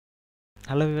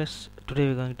Hello viewers, today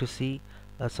we're going to see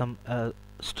some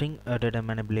string data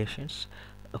manipulations.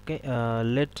 Okay,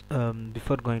 let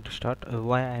before going to start,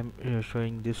 why I'm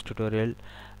showing this tutorial,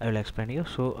 I will explain you.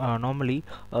 So normally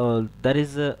there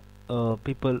is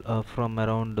people from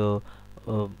around uh,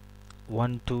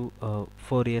 1 to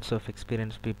 4 years of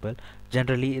experience people.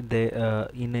 Generally they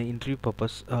in an interview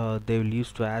purpose they will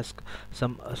use to ask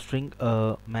some string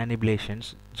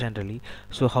manipulations generally.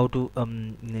 So how to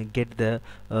get the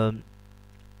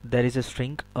there is a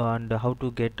string and how to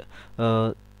get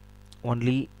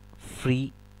only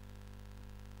free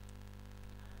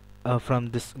from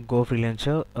this Go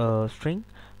Freelancer string,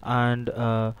 and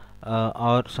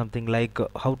or something like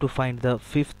how to find the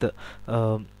fifth.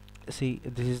 See,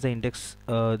 this is the index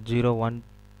 0 1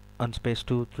 and space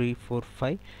 2 3 4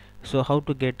 5. So how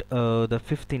to get the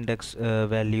fifth index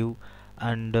value,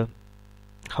 and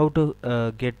how to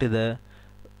get to the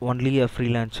only a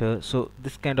freelancer. So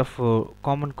this kind of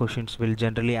common questions will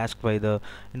generally asked by the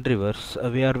interviewers.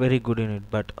 We are very good in it,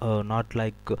 but not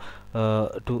like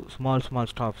to small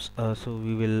stuffs, so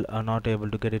we will not able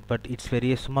to get it, but it's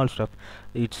very small stuff.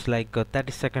 It's like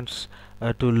 30 seconds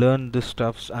to learn this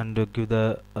stuffs and give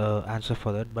the answer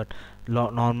for that, but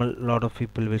normal lot of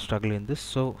people will struggle in this.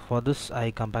 So for this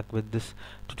I come back with this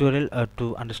tutorial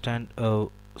to understand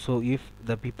so if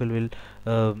the people will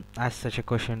ask such a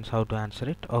questions, how to answer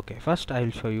it. Okay, first I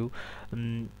will show you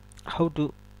how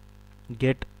to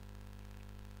get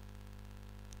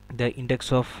the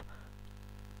index of.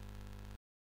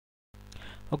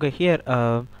 Okay, here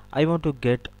I want to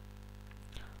get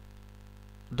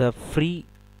the free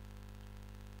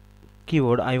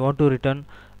keyword. I want to return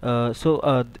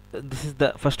this is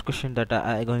the first question that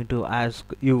I going to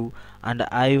ask you, and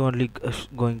I only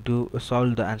going to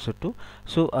solve the answer to.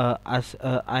 So as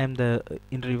I am the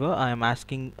interviewer, I am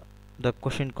asking the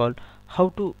question called how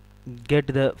to get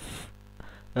the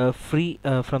free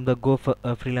from the Go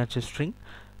freelancer string.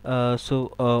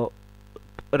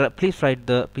 Please write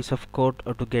the piece of code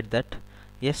to get that.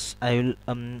 Yes, I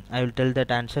will tell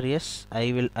that answer. Yes,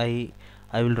 I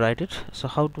will write it. So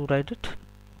how to write it?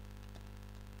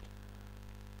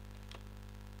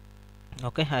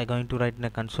 Okay, I going to write in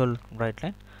a console write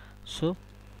line. So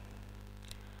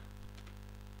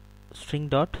string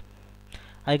dot,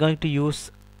 I going to use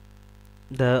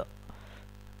the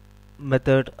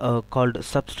method called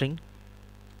substring.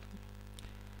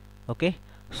 Okay,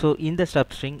 so in the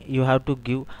substring you have to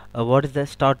give what is the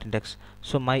start index.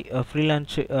 So my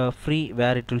freelance free,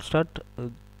 where it will start,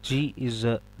 G is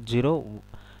 0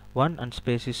 1 and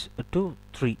space is 2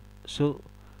 3, so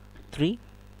 3.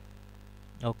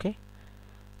 Okay,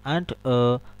 and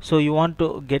so you want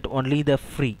to get only the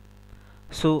free.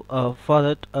 So for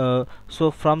that, so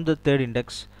from the third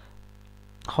index,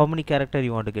 how many character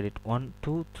you want to get it? 1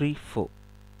 2 3 4.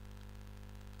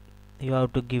 You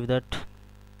have to give that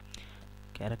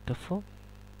character 4.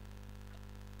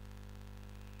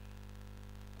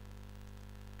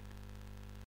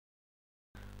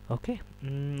 Okay,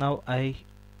 now I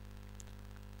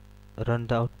run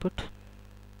the output.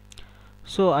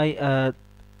 So I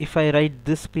if I write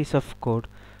this piece of code,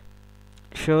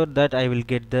 sure that I will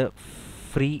get the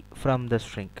free from the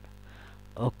string.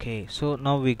 Okay, so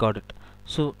now we got it.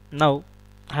 So now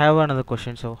I have another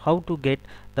question. So how to get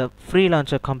the free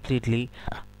launcher completely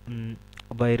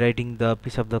by writing the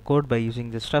piece of the code by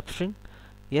using the substring?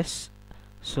 Yes,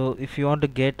 so if you want to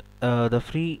get the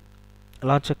free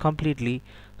launcher completely,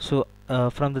 so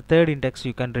from the third index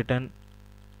you can return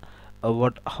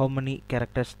how many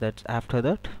characters that's after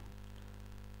that.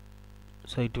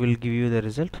 So it will give you the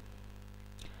result.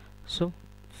 So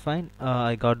fine,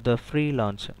 I got the free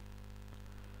launcher.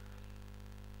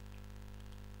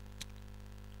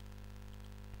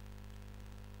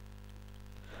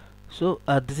 So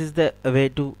this is the way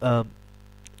to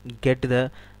get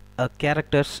the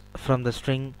characters from the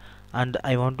string, and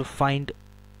I want to find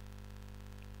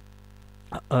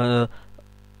I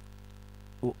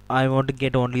want to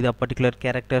get only the particular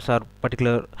characters or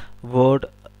particular word.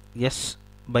 Yes,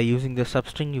 by using the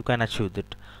substring you can achieve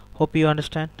that. Hope you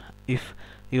understand. If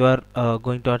you are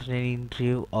going to attend any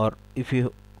interview, or if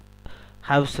you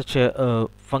have such a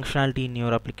functionality in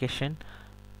your application,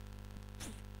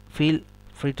 feel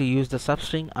free to use the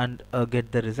substring and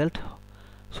get the result.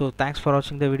 So thanks for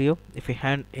watching the video. If you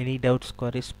have any doubts,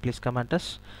 queries, please comment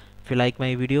us. If you like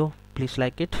my video, please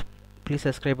like it. Please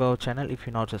subscribe our channel if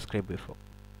you not subscribed before.